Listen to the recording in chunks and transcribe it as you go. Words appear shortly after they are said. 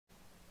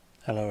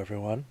Hello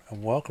everyone,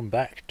 and welcome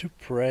back to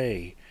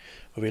Prey.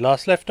 Where we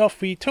last left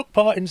off, we took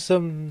part in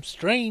some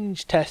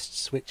strange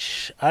tests,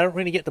 which I don't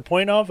really get the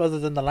point of, other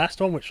than the last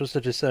one, which was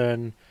to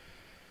discern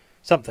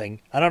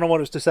something. I don't know what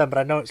it was to discern, but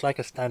I know it's like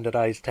a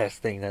standardized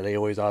test thing that they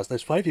always ask.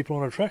 There's 5 people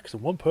on a tracks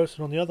and 1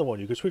 person on the other one.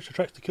 You can switch the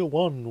tracks to kill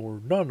 1 or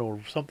none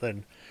or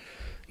something.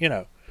 You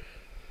know.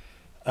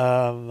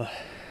 And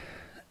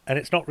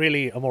it's not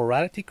really a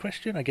morality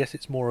question. I guess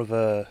it's more of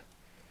a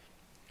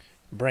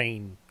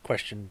brain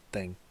question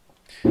thing.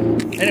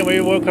 Anyway,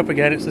 we woke up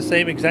again. It's the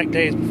same exact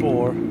day as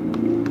before.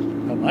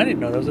 I didn't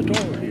know there was a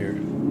door here.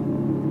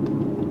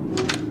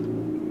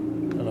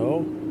 Hello?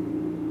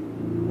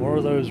 More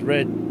of those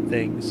red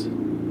things.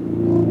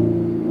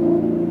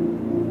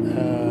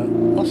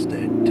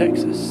 Austin,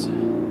 Texas.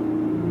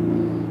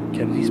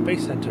 Kennedy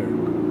Space Center.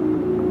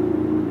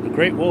 The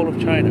Great Wall of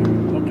China.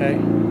 Okay.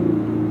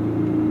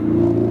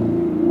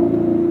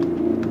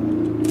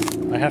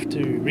 I have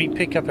to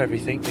re-pick up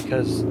everything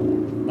because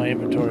my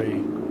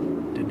inventory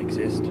didn't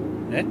exist.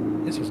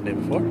 This wasn't there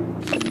before.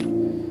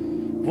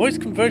 Voice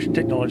conversion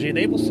technology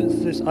enables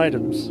synthesis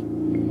items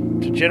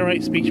to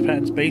generate speech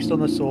patterns based on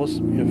the source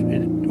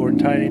or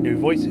entirely new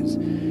voices,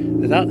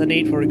 without the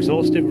need for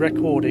exhaustive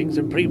recordings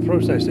and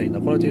pre-processing. The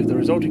quality of the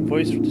resulting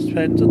voice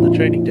depends on the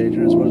training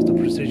data as well as the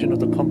precision of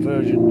the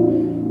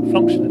conversion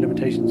function and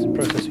limitations in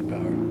processing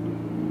power.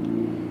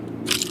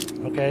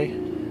 Okay.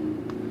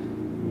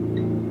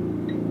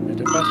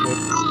 Enter password.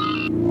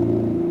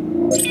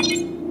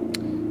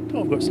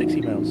 Oh, I've got 6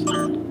 emails.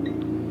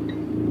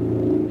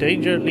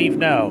 Danger, leave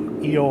now.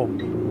 Eom.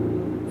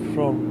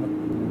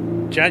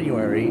 From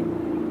January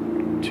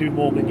to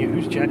Morgan Yu.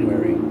 Who's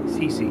January?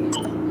 CC.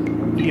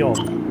 Eom.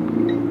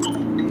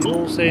 They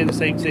all say the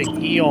same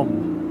thing. Eom.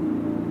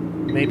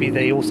 Maybe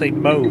they all say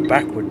Mo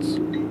backwards.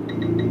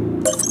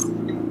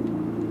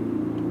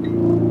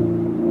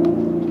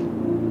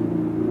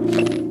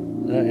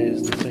 That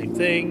is the same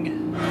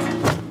thing.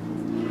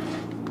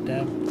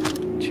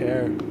 Damn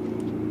chair.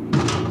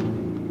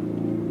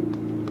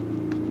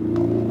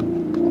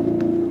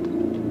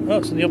 Oh,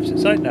 it's on the opposite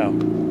side now.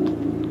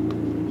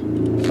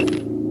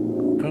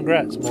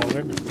 Congrats,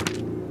 Morgan.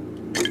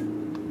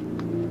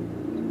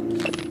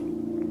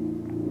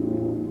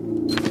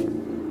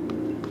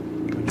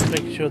 I'm just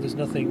making sure there's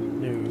nothing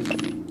new.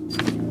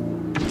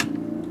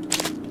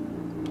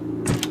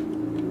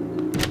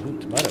 Ooh,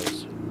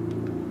 tomatoes.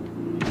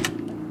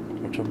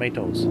 Or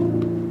tomatoes.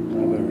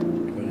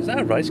 Is that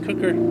a rice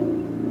cooker?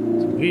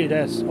 It's a weird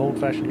ass old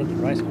fashioned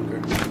looking rice cooker.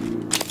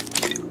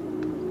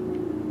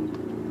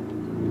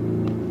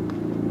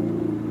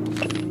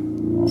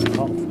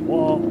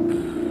 Walk.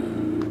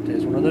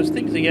 There's one of those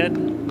things again.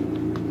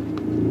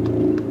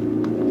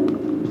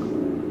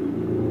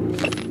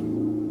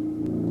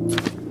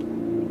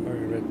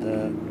 Already read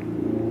that.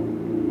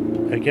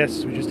 I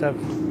guess we just have.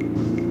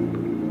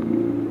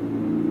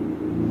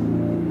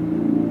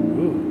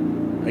 Ooh.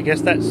 I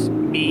guess that's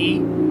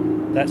me.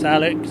 That's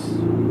Alex.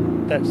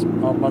 That's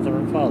our mother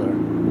and father.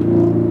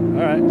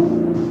 Alright.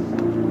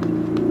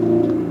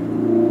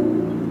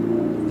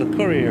 The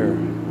courier.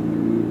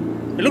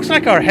 It looks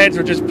like our heads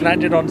were just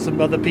planted on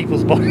some other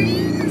people's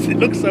bodies. It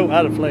looks so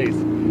out of place.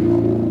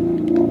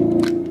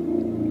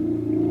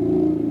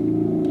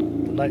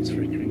 The light's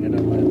flickering, I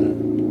don't like that.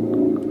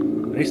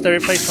 At least I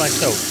replaced my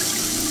soap.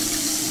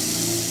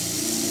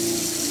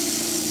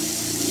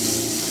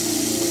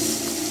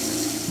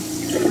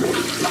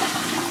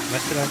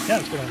 Yeah,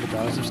 it's been on the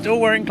pajamas. I'm still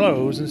wearing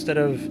clothes instead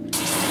of,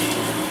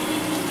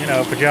 you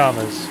know,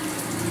 pajamas.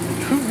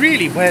 Who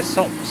really wears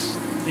socks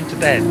into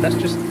bed? That's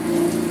just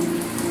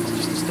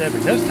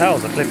disturbing. Those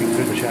towels are flipping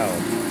through the shower.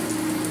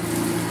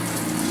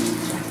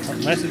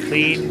 Nice and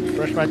clean.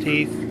 Brush my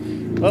teeth.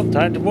 Well,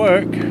 time to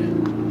work.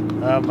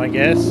 I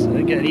guess. I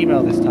didn't get an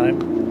email this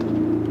time.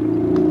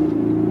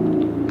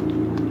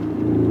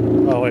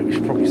 Oh wait, we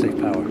should probably save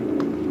power.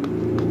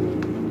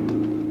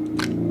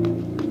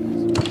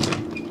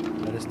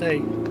 Better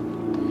stay.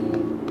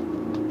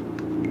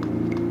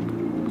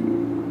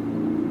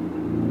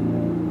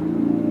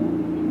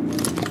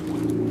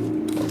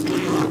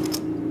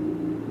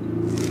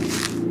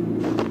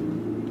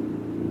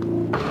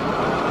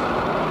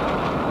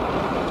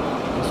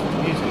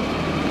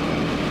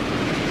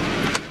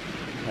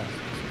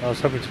 I was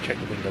hoping to check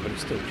the window, but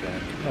it's still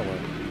jammed. Oh well.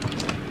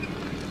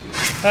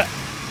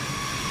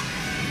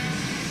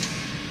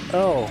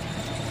 Oh.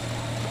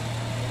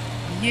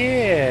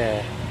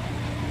 Yeah.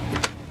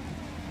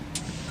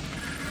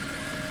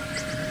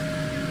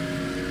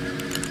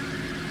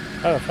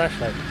 Oh, a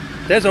flashlight.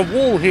 There's a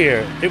wall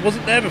here. It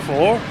wasn't there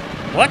before.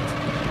 What?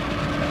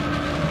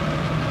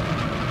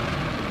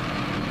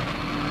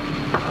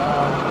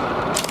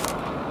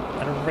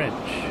 And a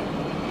wrench.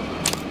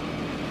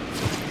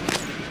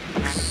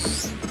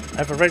 I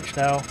have a wrench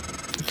now.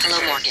 Hello,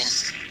 Morgan.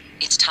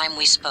 It's time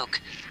we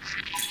spoke.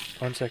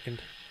 1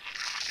 second.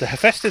 The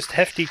Hephaestus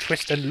Hefty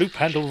Twist and Loop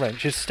Handle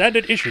Wrench is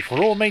standard issue for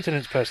all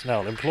maintenance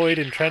personnel employed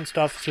in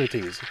Transtar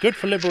facilities. Good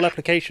for liberal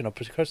application of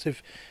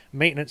percussive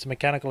maintenance and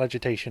mechanical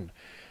agitation.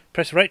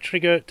 Press right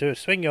trigger to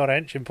swing your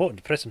wrench. Important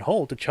to press and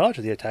hold to charge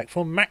the attack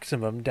for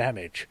maximum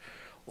damage.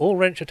 All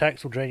wrench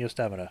attacks will drain your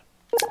stamina.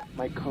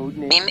 My code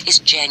name is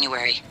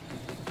January.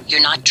 You're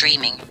not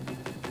dreaming.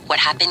 What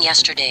happened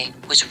yesterday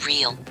was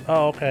real.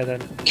 Oh, okay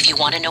then. If you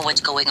want to know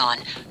what's going on,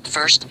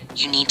 first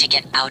you need to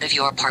get out of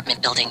your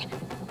apartment building.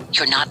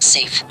 You're not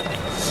safe.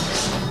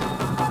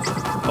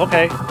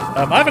 Okay.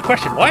 I have a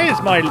question. Why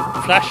is my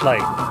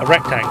flashlight a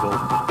rectangle?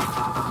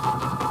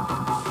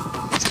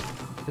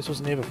 This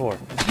wasn't here before.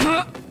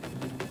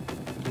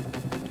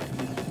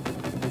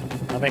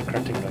 I make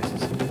grunting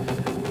noises.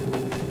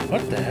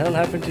 What the hell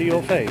happened to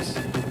your face?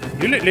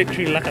 You look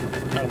literally like an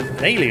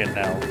alien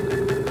now.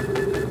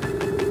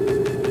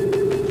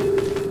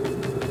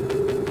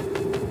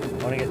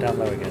 I want to get down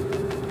low again.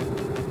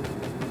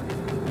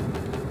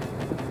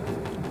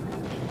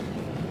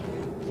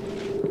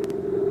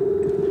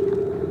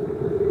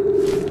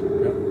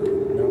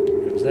 No,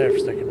 it was there for a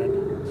second then.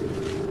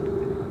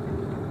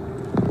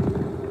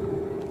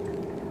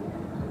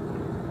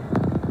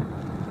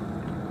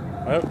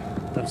 Well,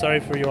 I'm sorry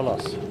for your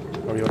loss,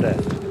 or your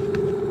death.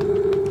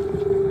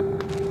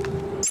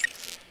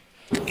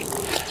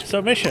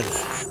 So mission.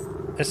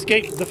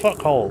 Escape the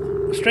fuckhole.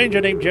 A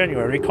stranger named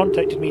January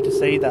contacted me to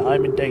say that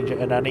I'm in danger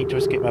and I need to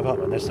escape my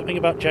apartment. There's something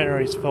about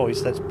January's voice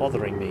that's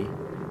bothering me.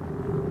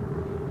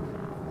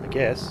 I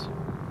guess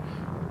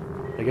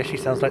she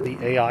sounds like the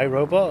AI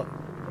robot.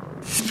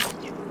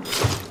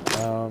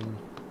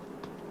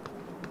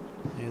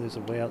 Yeah, there's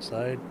a way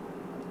outside.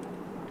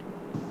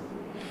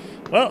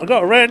 Well, I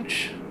got a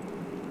wrench.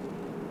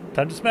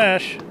 Time to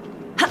smash.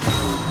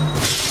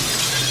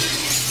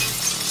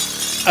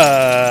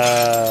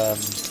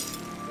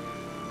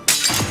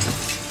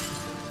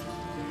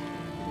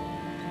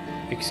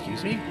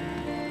 Excuse me?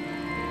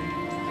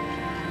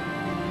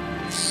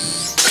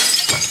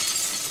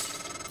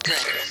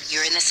 Good.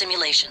 You're in the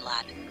simulation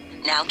lab.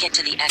 Now get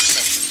to the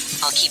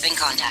exit. I'll keep in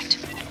contact.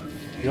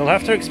 You'll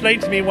have to explain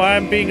to me why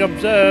I'm being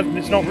observed and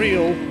it's not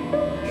real.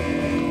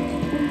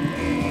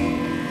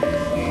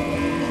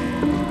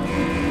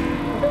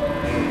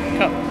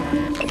 Cut.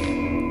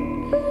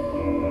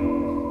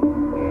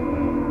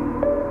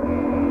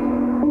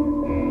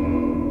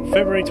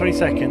 February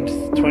 22nd,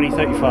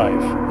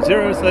 2035.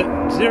 0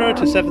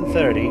 to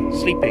 7:30,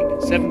 sleeping.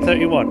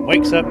 7:31,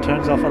 wakes up,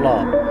 turns off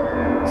alarm.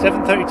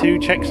 7:32,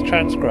 checks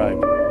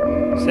transcribe.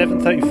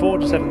 7:34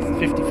 to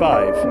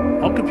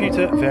 7:55, on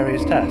computer,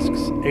 various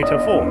tasks.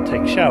 8:04,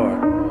 takes shower.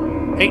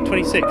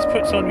 8:26,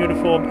 puts on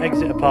uniform,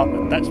 exit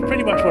apartment. That's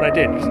pretty much what I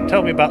did. Just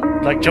tell me about,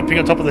 like, jumping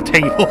on top of the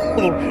table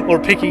or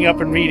picking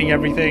up and reading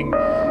everything.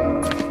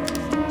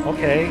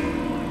 Okay.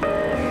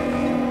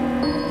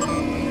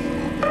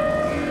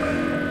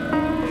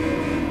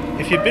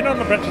 If you've been on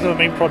the branches of a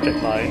main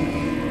project line,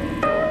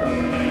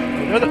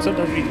 you know that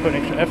sometimes you need to put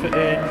extra effort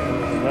in.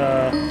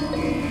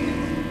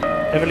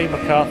 Evelyn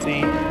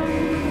McCarthy.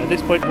 At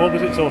this point,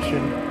 Morgan's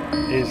exhaustion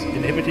is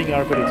inhibiting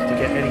our ability to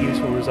get any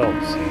useful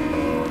results.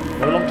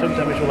 No long-term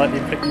damage will likely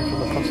inflicted from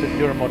the constant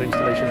Euromod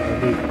installation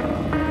and removal.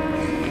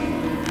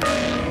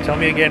 Tell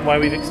me again why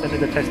we've extended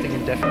the testing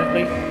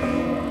indefinitely?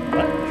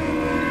 What?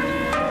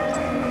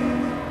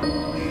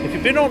 If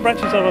you've been on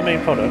branches of our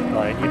main product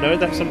line, you know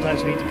that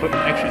sometimes we need to put in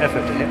extra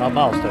effort to hit our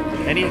milestones,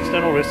 and any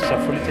external risks are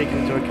fully taken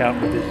into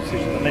account when the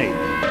decisions are made.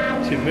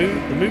 The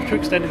move to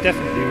extend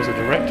indefinitely was a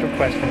direct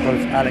request from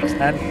both Alex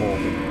and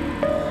Morgan.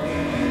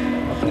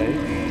 Okay.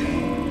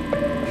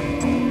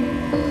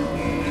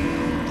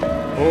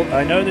 Well,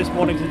 I know this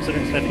morning's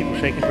incident left people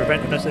shaken. To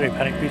prevent unnecessary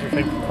panic, please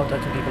refrain from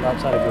contacting people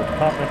outside of your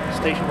department. A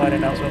station-wide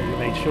announcement will be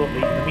made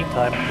shortly. In the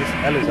meantime, Miss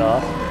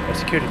Elizar, a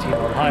security team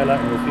on high alert,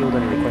 will field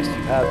any requests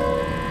you have.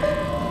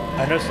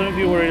 I know some of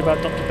you are worried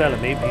about Dr.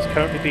 Bellamy, but he's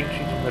currently being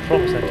treated in the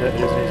trauma center. It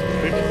is in a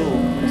critical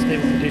and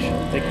stable condition.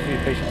 Thank you for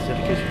your patience and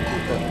dedication to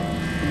your project.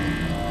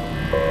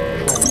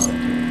 Trauma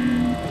center.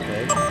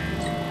 Okay.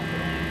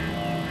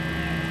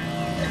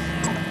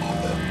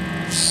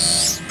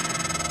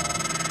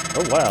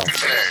 Oh wow.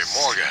 Hey,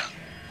 Morgan.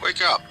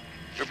 Wake up.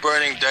 You're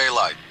burning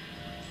daylight.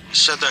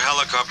 Sent the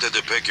helicopter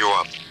to pick you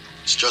up.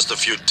 It's just a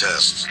few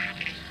tests.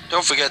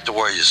 Don't forget to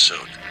wear your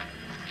suit.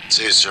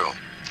 See you soon.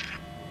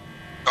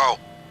 Oh,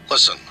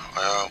 listen.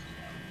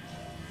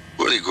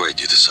 Really great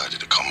you decided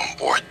to come on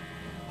board.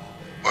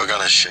 We're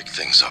gonna shake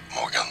things up,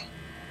 Morgan.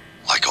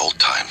 Like old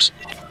times.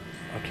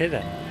 Okay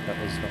then. That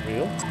was not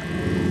real.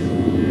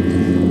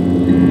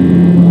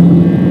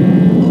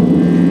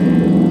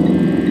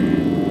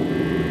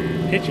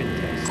 Pigeon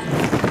test.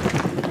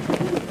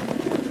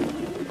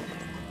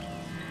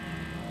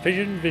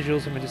 Vision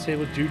visuals have been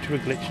disabled due to a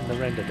glitch in the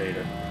render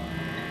data.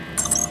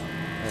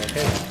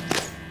 Okay.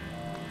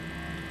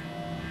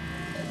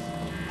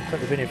 Looks like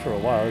they've been here for a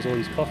while. There's all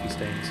these coffee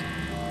stains.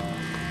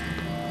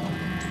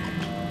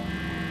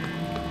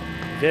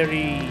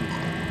 Very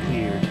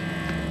weird.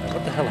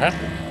 What the hell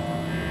happened?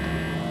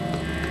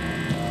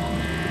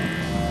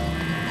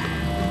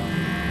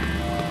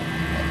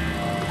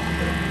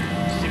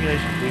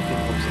 Simulation briefing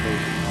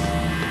observation.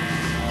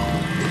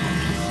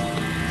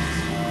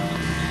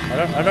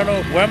 I don't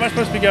know. Where am I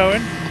supposed to be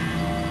going?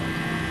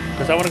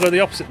 because I want to go the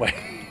opposite way.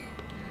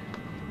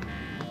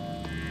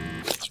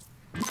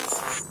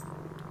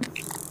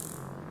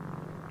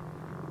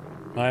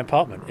 My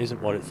apartment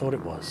isn't what it thought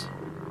it was.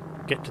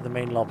 Get to the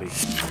main lobby.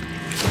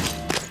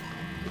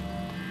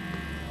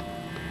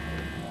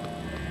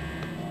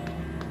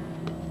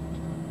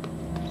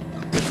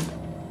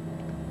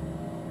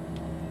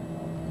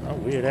 Oh,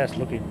 weird ass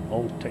looking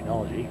old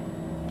technology.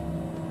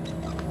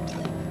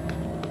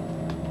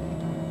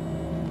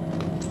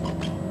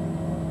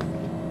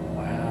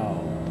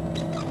 Wow.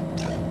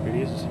 It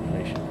really is a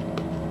simulation.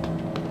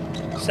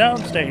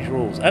 Soundstage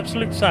rules.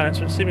 Absolute silence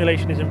when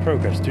simulation is in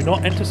progress. Do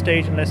not enter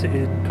stage unless it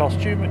is in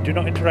costume. Do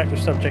not interact with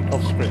subject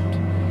off script.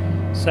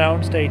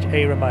 Soundstage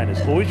A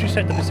reminders. Always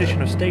reset the position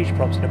of stage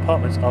props in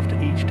apartments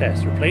after each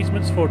test.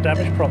 Replacements for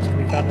damaged props can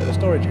be found in the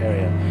storage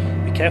area.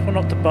 Be careful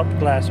not to bump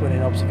glass when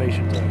in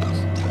observation zones.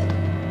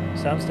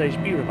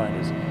 Soundstage B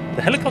reminders.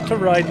 The helicopter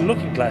ride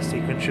looking glass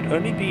sequence should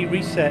only be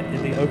reset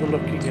in the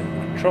overlooking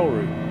control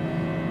room.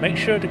 Make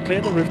sure to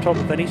clear the rooftop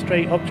of any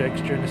stray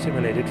objects during the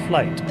simulated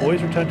flight.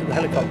 Always return to the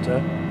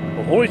helicopter,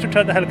 or always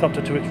return the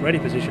helicopter to its ready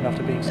position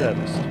after being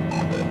serviced.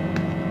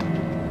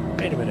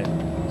 Wait a minute.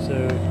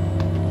 So,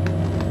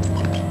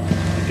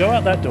 you go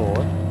out that door,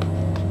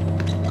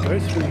 go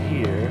through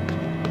here.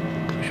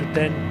 We should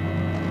then.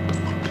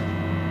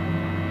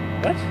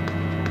 What?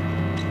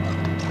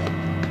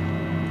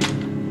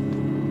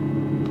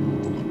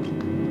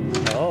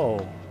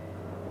 Oh.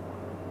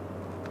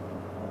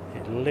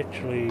 It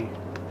literally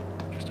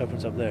just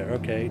opens up there.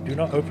 Okay. Do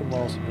not open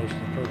while simulation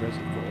is in progress,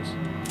 of course.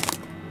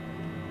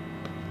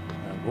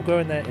 We'll go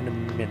in there in a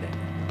minute.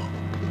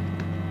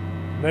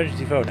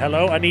 Emergency phone.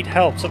 Hello? I need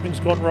help. Something's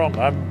gone wrong.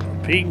 I'm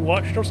being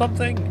watched or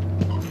something?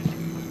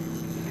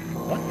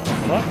 What the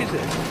fuck is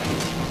it?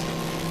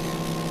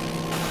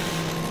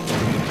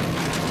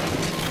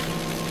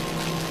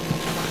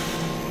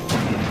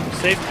 The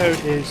safe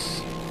code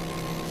is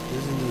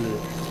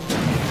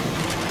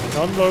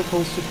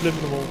non-local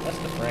subliminal. That's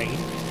the brain.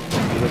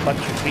 With a bunch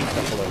of green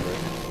stuff all over it.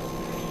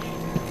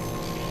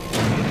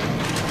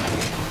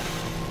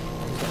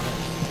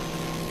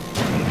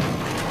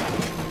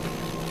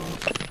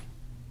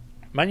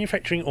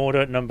 Manufacturing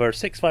order number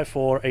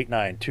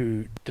 65489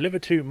 to deliver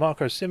to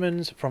Marco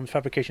Simmons from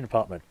fabrication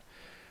department.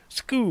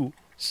 SKU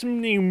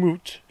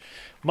Smnimut.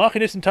 Marking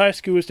this entire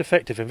SKU as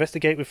defective.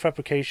 Investigate with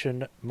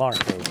fabrication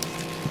Marco.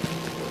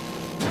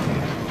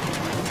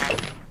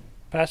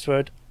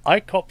 Password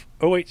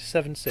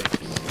ICOP0876.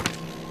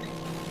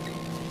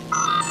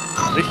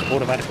 At least it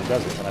automatically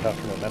does it and I don't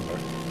have to remember.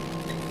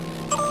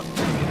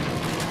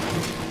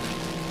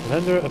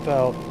 Remember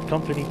about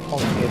company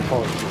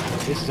policy.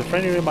 This is a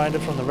friendly reminder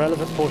from the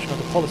relevant portion of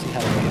the policy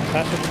handbook.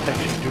 Password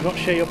protection. Do not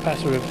share your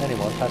password with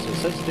anyone. Password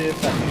sensitive.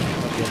 Password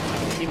should not be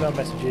entered. Email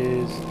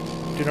messages.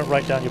 Do not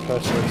write down your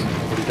passwords.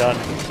 Already done.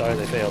 Sorry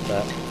they failed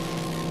that.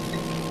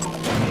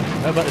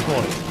 How about this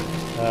morning?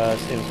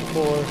 Same as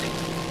before.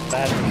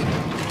 Bad.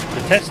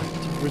 The test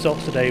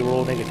results today were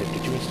all negative.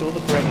 Did you install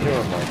the correct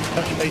Euromod?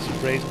 Touch base with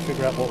Graves and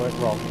figure out what went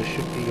wrong. This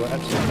should be your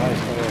absolute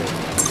highest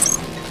priority.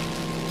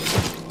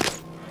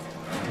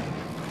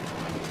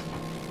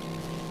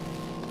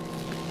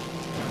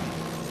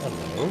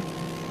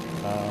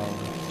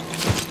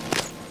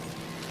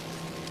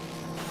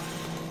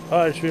 Oh,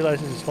 I just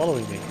realised this is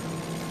following me.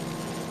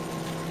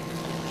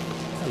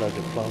 Hello,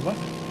 Diploma.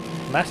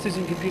 Masters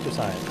in Computer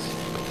Science.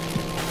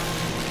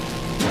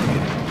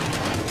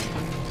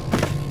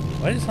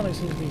 Why does it sound like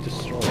something's being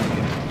destroyed?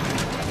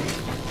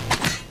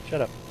 Shut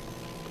up.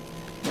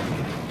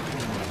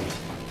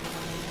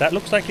 That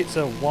looks like it's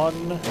a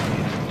 1...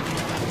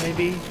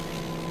 maybe?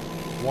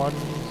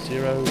 103?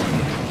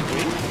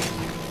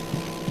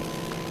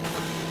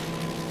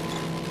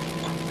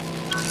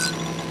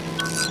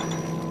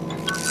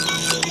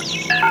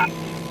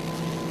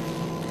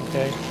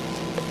 Okay. 1,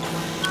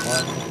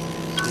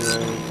 0,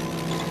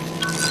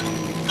 3.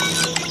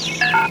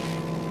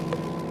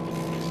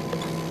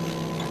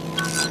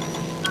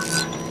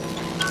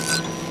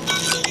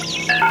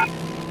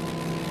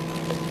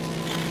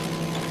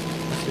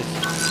 What's this?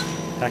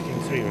 Hacking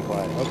 3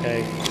 required. Okay.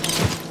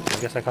 I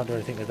guess I can't do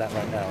anything with that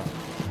right now.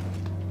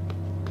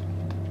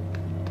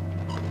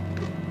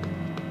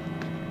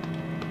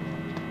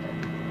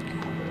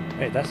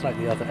 Hey, that's like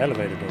the other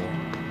elevator door.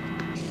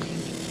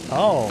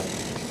 Oh.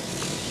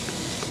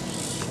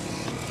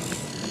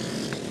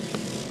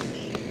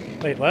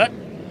 Wait, what?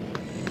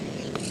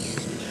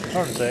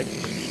 Hold on a sec.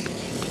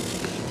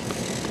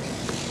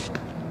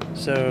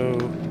 So,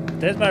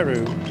 there's my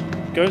room.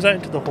 Goes out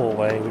into the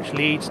hallway, which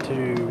leads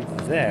to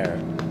there.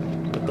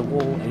 But the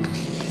wall is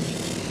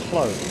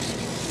closed.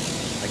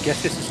 I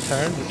guess this is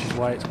turned, which is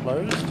why it's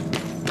closed.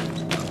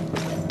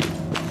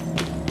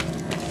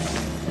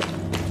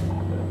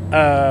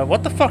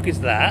 What the fuck is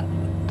that?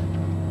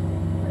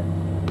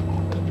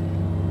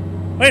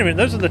 Wait a minute,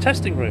 those are the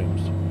testing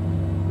rooms.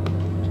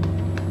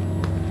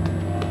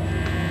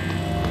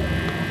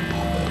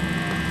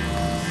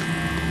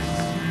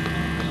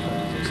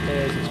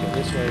 Stairs, let's go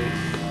this way.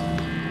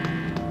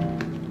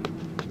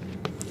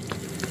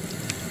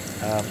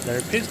 There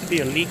appears to be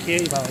a leak here.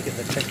 You might want to get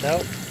that checked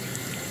out.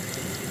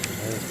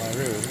 There's my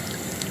room.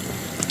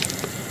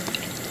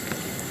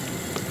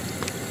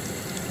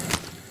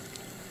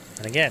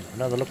 And again,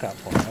 another lookout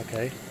point.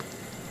 Okay.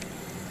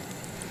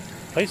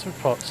 Placement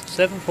pots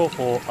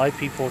 744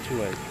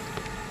 IP428.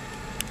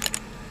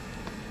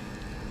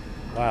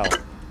 Wow.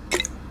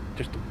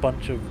 Just a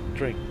bunch of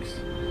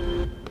drinks.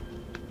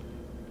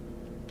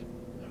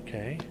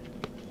 Okay.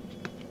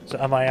 So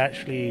am I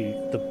actually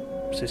the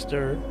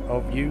sister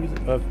of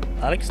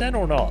Alex then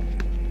or not?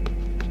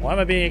 Why am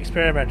I being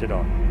experimented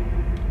on?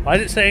 Why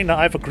is it saying that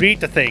I've agreed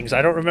to things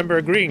I don't remember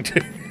agreeing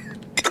to?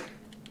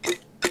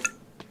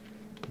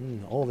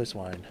 All this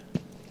wine.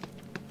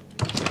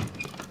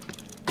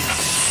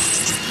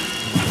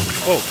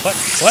 Oh, what?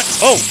 What?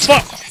 Oh,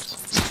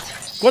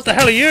 fuck! What the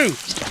hell are you?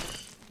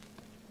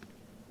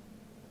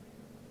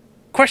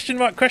 Question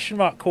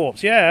mark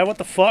corpse. Yeah, what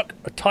the fuck?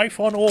 A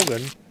Typhon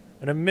organ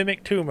and a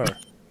mimic tumor.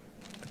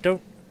 I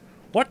don't...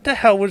 What the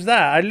hell was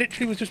that? I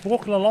literally was just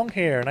walking along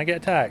here and I get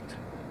attacked.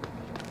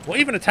 What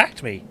even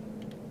attacked me?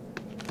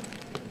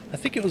 I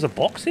think it was a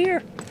box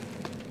here?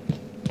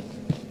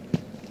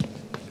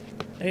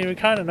 I mean, we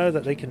kind of know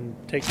that they can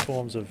take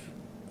forms of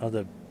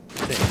other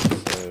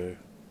things, so...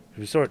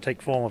 We saw it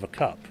take form of a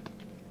cup.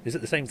 Is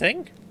it the same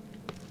thing?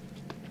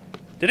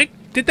 Did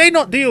they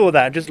not deal with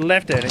that and just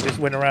left it and it just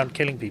went around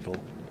killing people?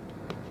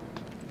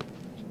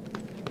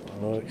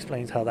 Well, it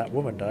explains how that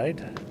woman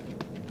died.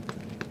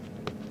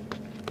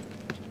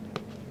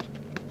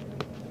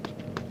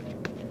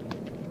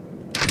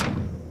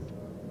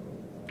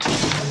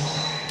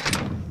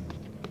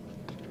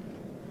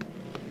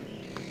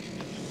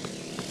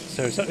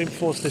 So something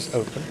forced this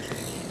open.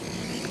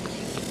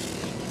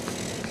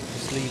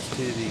 This leads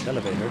to the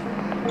elevator.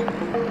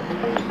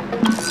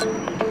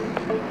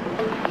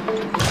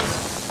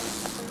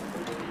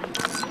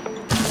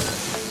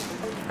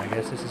 I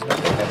guess this is not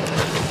the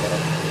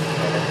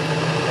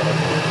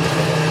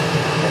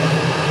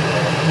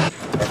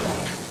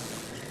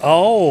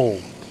Oh!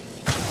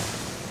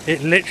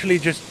 It literally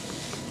just...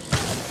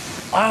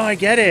 Oh, I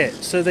get it!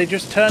 So they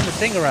just turn the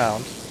thing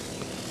around,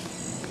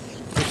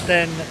 which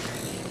then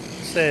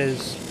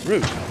says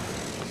root,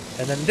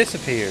 and then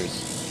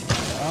disappears.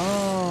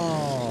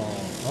 Oh,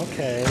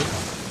 okay.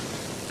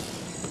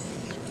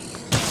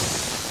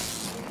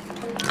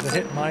 If I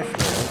hit my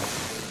floor...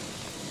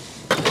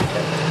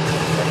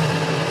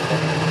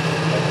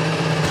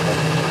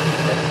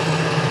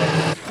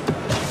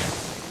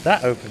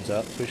 That opens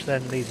up, which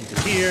then leads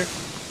into here,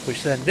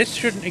 which then this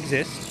shouldn't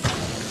exist,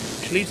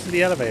 which leads to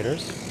the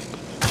elevators,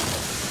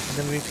 and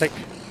then we click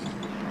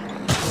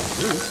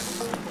roof.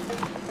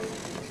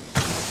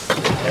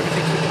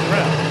 Everything's switching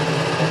around.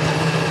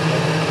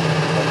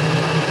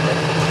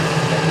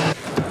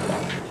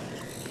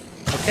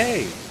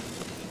 Okay.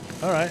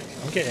 Alright,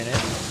 I'm getting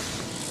it.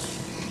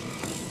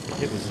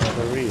 It was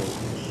never real.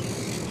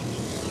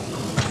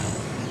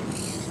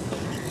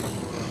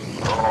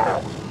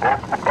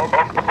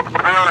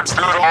 It's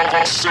not all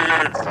the same.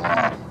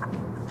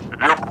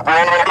 Your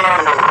brother,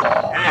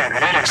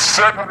 he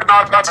said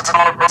not to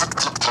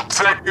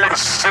take the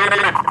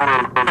scenic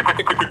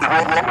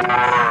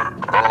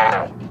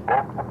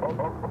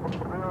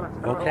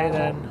Okay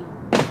then.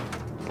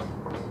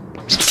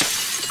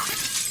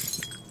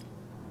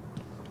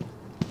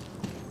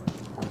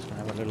 Let's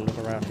have a little look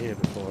around here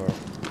before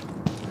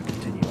I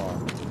continue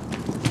on.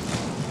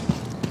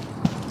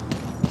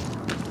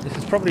 This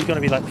is probably going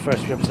to be like the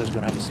first few episodes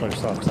going to have a slow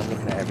start because I'm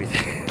looking at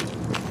everything.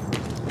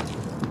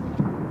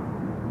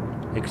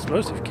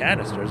 Explosive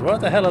canisters?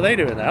 What the hell are they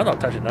doing there? I'm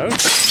not touching those.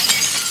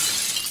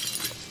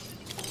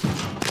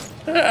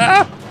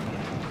 Ah!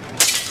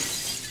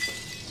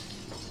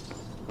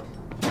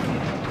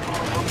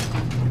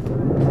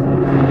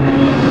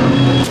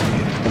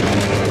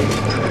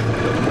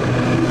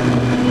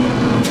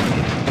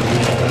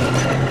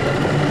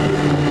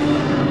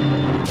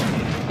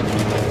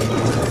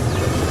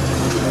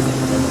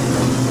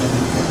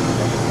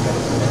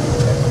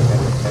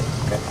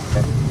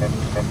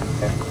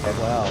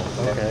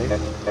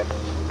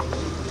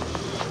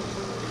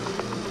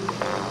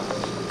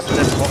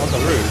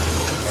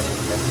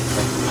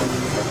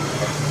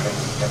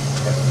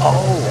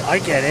 I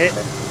get it.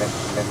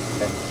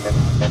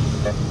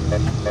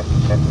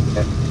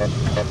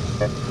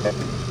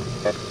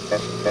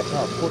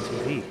 Oh, poor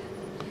TV.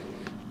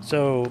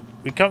 So,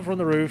 we come from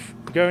the roof,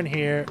 we go in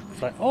here,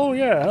 it's like, oh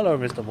yeah, hello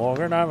Mr.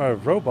 Morgan, I'm a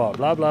robot,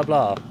 blah blah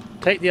blah.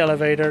 Take the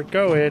elevator,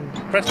 go in,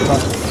 press the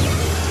button,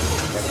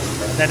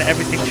 and then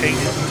everything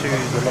changes to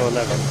the lower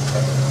level.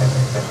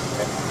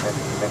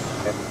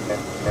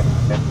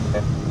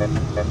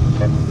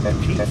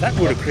 Jeez, that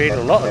would have created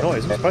a lot of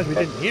noise. I'm surprised we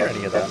didn't hear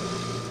any of that.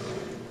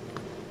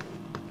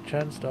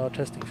 Transtar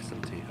testing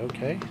facility,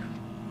 okay.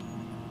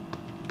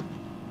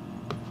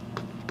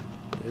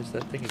 There's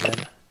that thing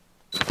again.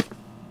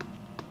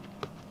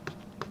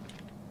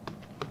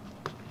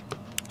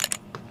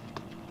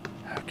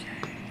 Okay.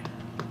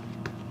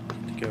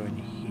 Need to go in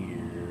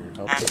here.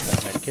 I'll put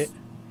that medkit.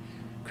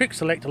 Quick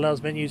select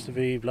allows menus to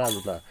be blah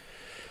blah blah.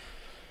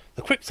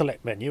 The Quick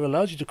Select menu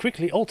allows you to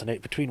quickly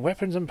alternate between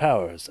weapons and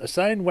powers.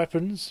 Assign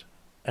weapons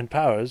and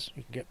powers.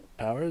 You can get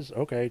powers,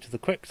 okay, to the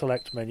Quick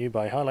Select menu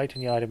by highlighting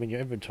the item in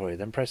your inventory,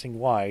 then pressing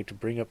Y to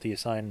bring up the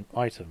assign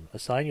item.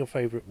 Assign your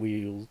favorite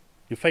wheel,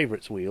 your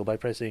favorites wheel by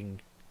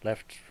pressing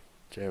left.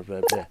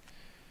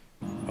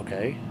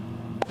 Okay.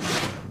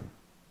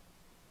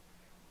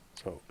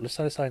 So let's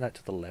assign that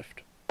to the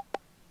left.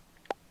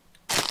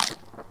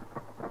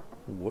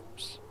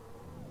 Whoops.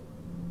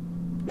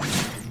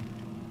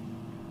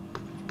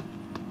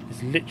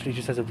 It literally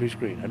just has a blue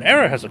screen. An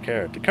error has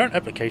occurred. The current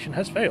application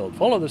has failed.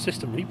 Follow the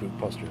system reboot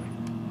posture.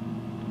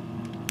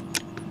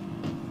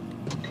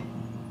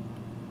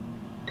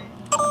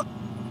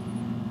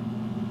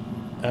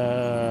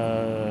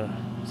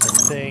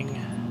 Same thing.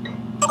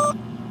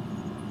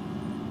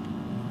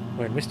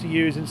 When Mr.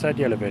 U is inside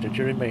the elevator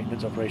during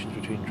maintenance operations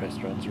between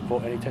test runs,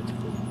 report any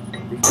technical.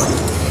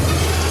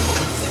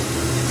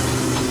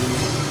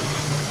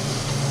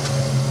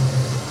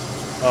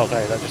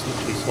 Okay, that just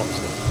literally swaps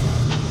them.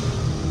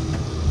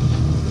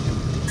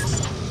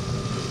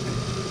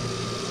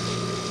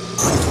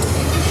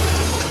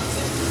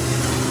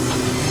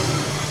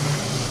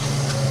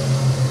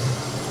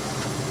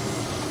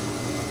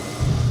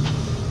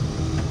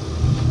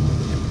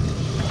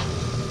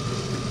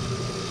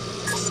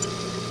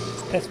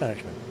 Test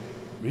management.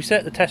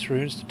 Reset the test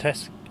runes to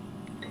test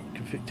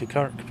to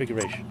current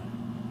configuration.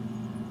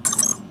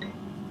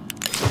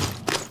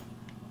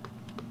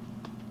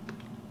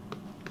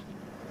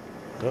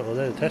 Oh, well,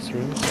 they're the test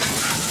runes.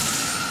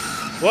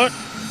 What?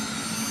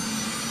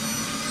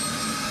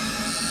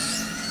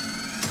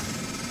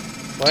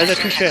 Why are there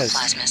two shares?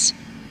 Plasmas.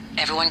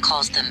 Everyone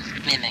calls them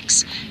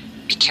mimics.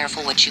 Be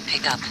careful what you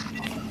pick up.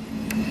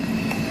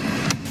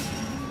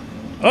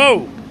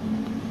 Oh!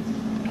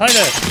 Hi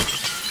there!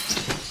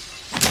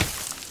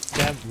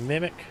 Damn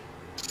mimic.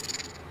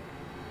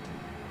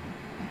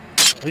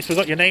 At least we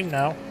got your name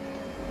now.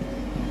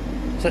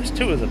 So that's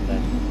two of them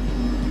then.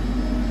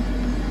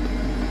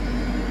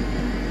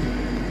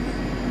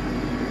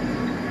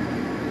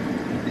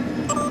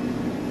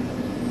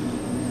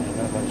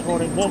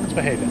 Morning, Morgan's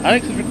behaviour.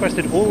 Alex has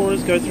requested all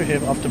orders go through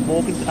him after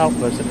Morgan's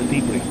outburst at the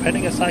debrief,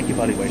 pending a psych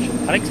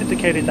evaluation. Alex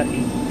indicated that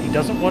he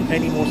doesn't want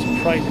any more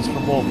surprises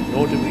from Morgan,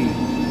 nor do we.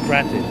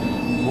 Granted,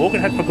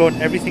 Morgan had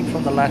forgotten everything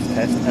from the last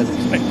test, as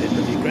expected,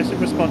 but the aggressive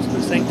response to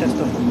the same set of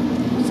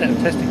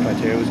testing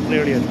criteria was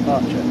clearly a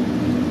departure.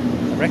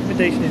 The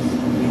recommendation is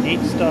we need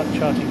to start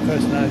charting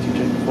personality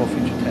checks before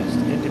future tests,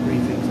 in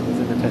debriefings and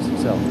within the test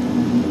itself.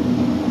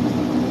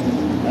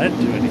 I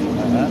didn't do anything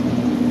like that.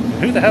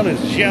 Who the hell is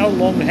Xiao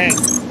Longheng?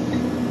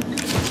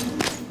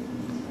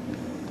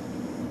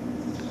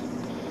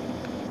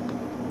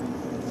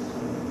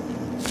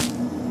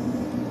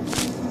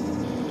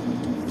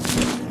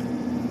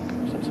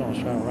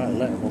 Trying to write a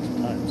letter multiple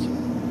times.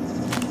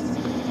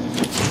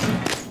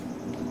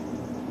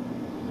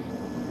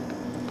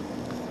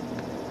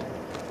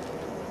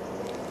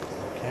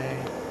 Okay.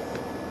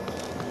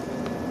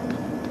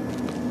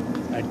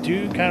 I do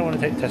kind of want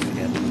to take the test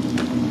again.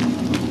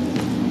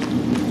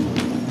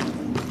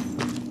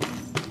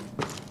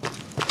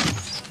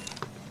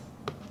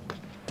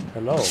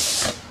 Hello.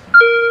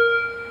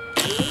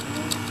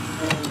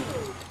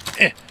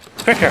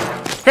 Quicker!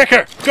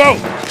 Quicker! Go!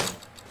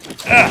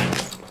 Ah!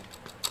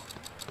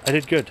 I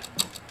did good.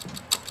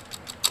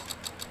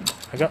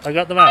 I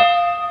got them out.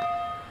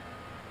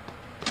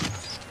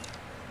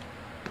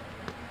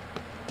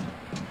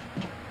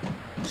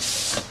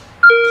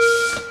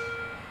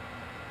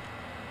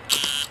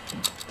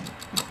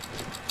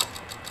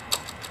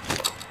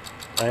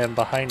 I am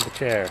behind the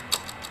chair.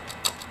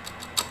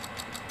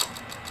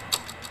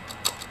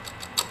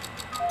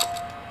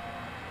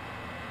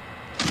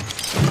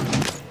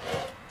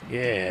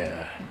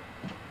 Yeah.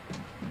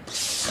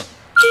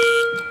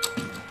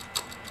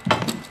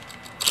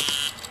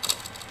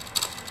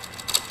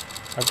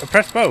 I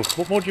pressed both.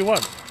 What more do you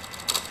want?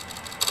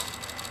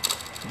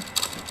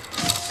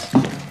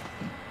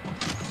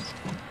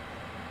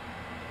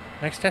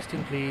 Next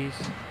testing, please.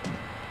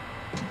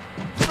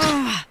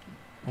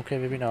 Okay,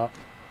 maybe not.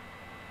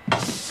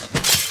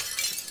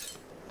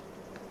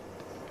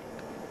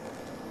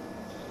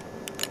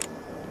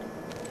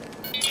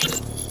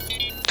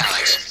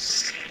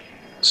 Alex.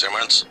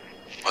 Simmons,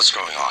 what's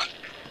going on?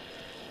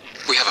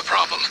 We have a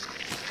problem.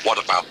 What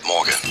about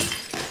Morgan?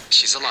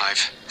 She's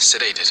alive,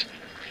 sedated.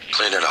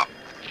 Clean it up.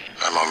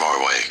 I'm on my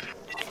way.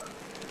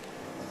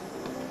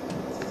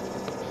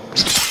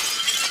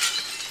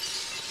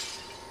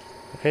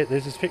 Okay,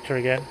 there's this picture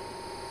again.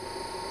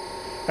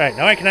 Right,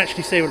 now I can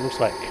actually say what it looks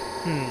like.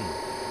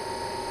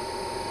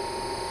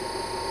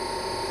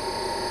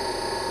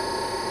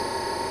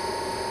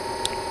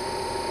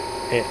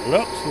 It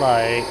looks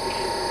like...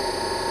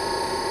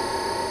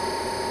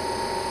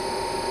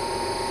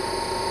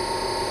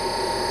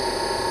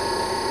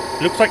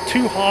 looks like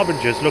two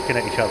harbingers looking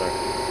at each other.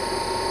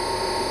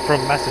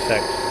 From Mass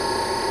Effect.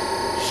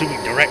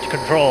 Assuming direct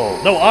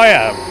control. No, I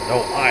am!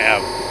 No, I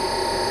am!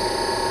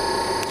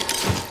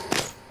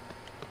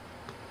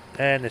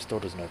 And this door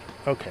doesn't open.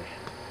 Okay.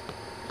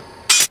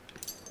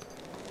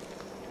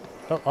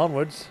 Well,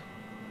 onwards.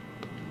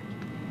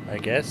 I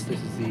guess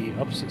this is the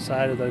opposite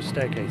side of those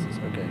staircases.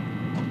 Okay.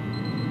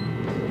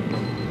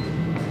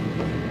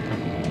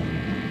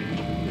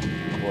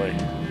 Boy,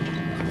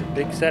 this is a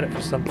big setup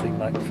for something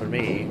like for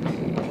me.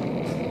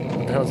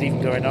 What the hell's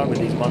even going on with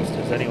these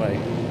monsters anyway?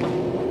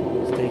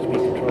 Stage B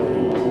control.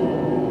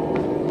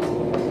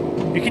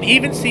 You can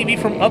even see me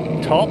from up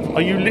top.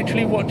 Are you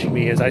literally watching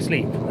me as I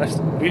sleep? That's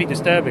really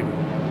disturbing.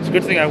 It's a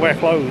good thing I wear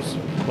clothes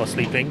while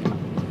sleeping.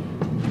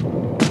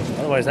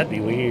 Otherwise that'd be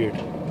weird.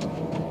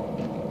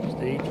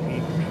 Stage B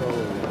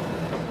control.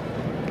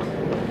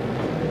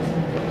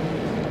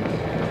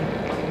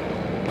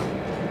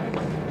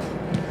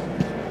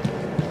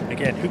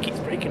 Again, who keeps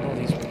breaking all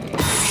these?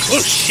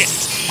 Oh shit!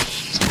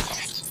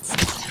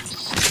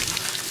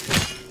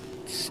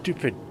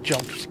 Stupid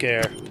jump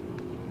scare.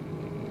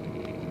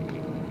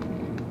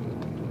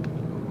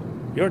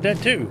 You're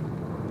dead too.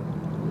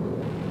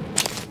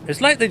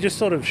 It's like they just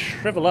sort of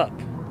shrivel up.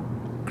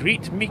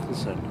 Greet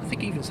Mikkelsen. I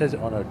think he even says it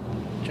on a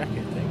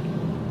jacket thing.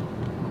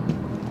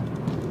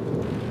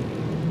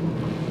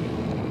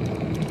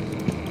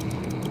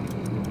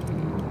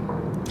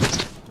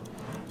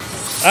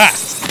 Ah!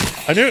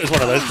 I knew it was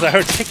one of those because I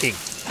heard ticking.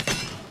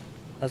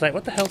 I was like,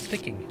 what the hell's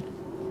ticking?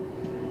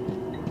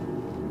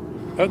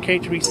 Okay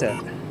to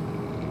reset.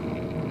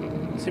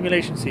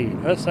 Simulation C.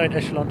 Earthside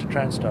echelon to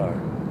Transtar.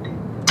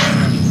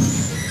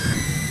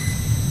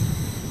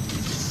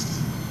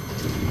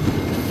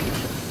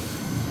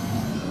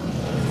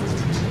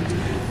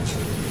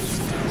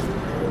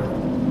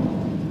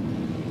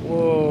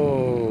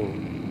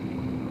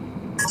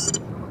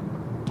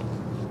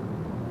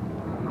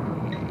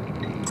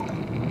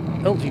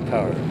 LG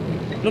power.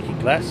 Looking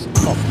glass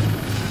off.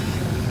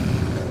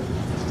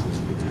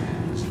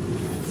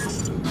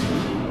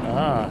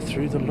 Ah,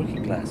 through the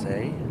looking glass,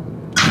 eh?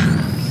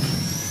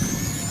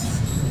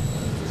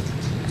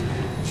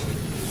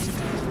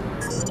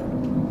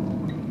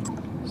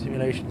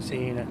 Simulation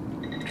scene. Now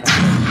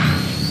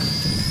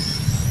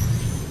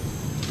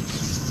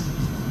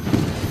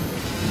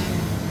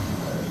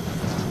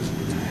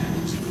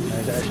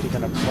is it actually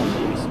going to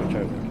properly switch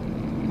over?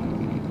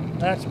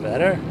 That's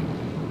better.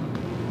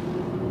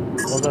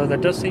 Although there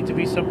does seem to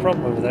be some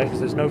problem over there because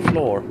there's no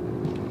floor.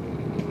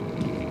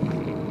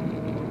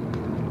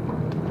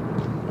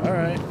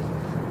 Alright.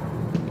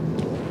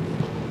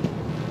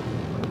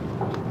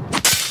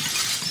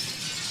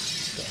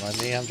 Don't mind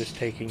me, I'm just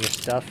taking your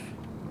stuff.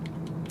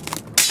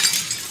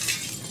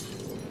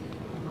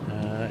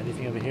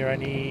 Anything over here I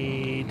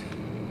need?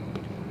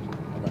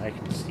 Well, that I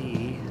can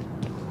see.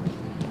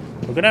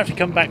 We're going to have to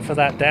come back for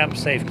that damn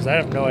safe because I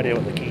have no idea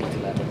what the key to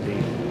that would be.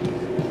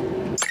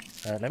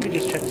 Let me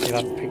just check to see if I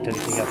haven't picked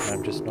anything up and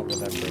I'm just not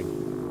remembering.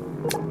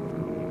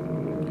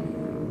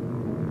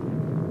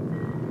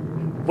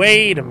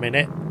 Wait a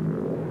minute.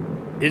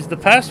 Is the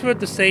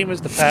password the same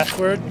as the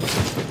password?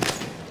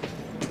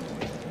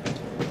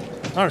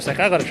 Hold on a sec,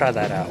 I gotta try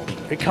that out.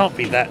 It can't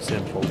be that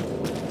simple.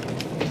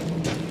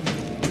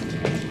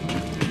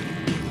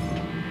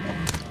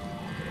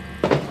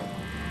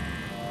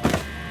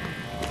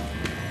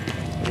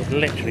 It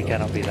literally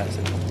cannot be that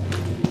simple.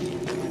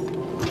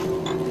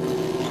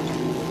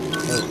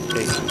 Oh,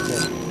 8,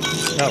 7.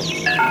 No.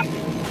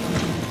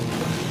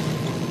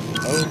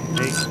 Oh,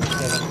 8,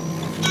 7.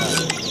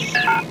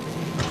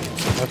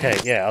 No. Okay,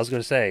 yeah, I was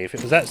going to say, if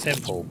it was that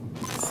simple...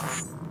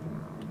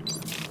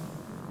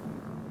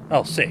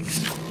 Oh,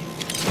 6.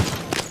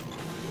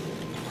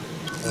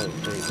 Oh, 8,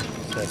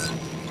 7.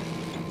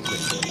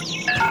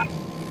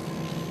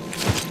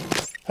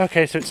 6.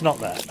 Okay, so it's not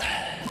that.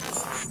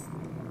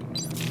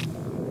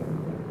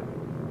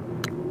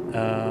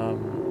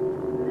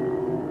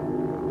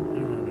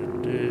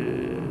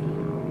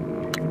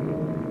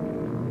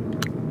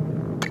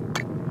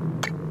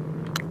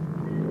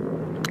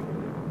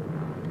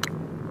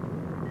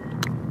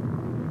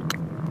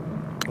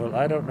 Well,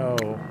 I don't know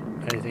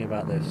anything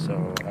about this,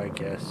 so I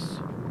guess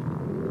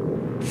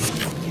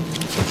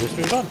we'll just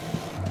move on.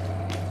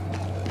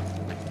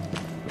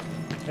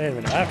 Wait a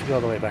minute, I have to go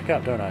all the way back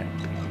up, don't I?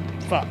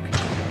 Fuck.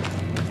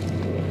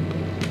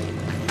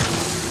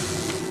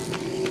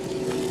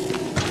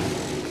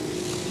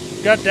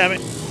 God damn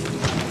it.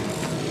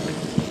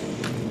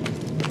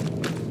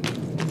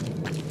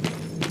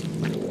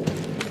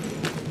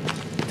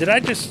 Did I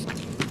just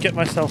get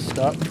myself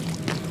stuck?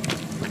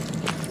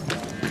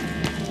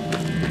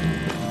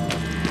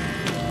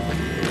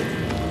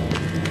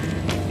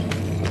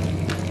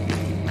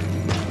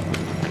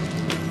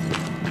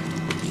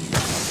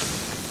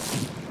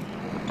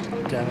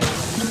 Damn it.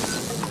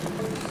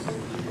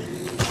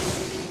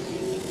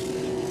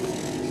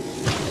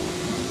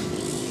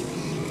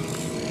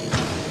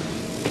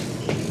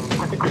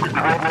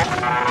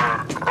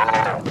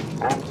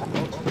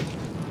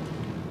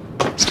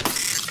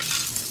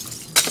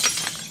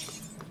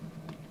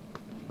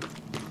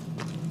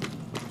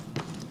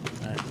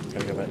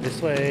 Gotta go back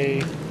this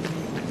way.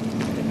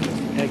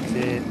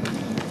 Exit.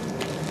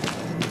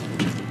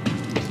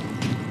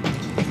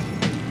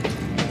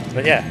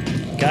 But yeah,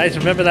 guys,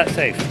 remember that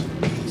safe.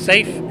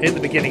 Safe in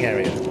the beginning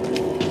area.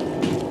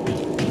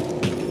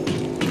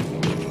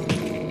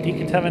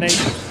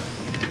 Decontamination.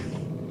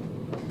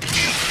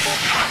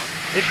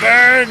 It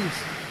burns!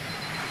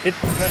 It...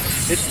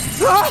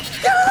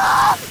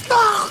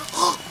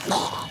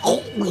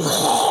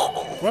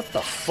 What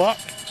the fuck?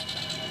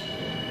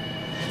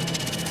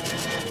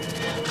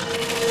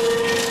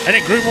 And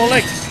it grew more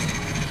legs!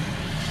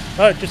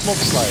 Oh, it just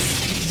multiplied.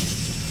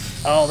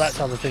 Oh, that's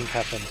how the thing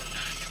happened.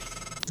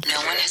 No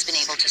one has been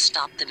able to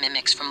stop the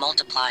mimics from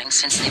multiplying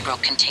since they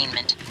broke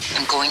containment.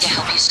 I'm going to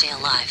help you stay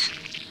alive.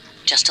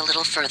 Just a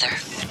little further.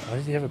 Why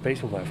does he have a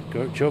baseball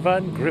bat?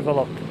 Jovan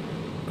Grivalovic.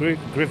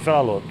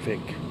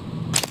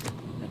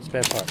 And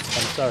spare parts.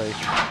 I'm sorry.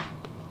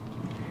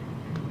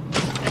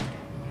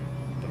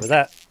 But with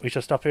that, we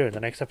shall stop here. In the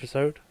next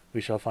episode,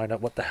 we shall find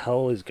out what the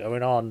hell is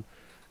going on.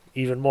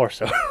 Even more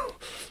so.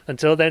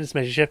 Until then, it's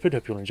Majorshepard.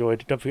 Hope you all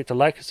enjoyed. Don't forget to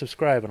like and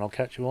subscribe, and I'll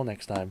catch you all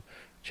next time.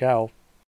 Ciao.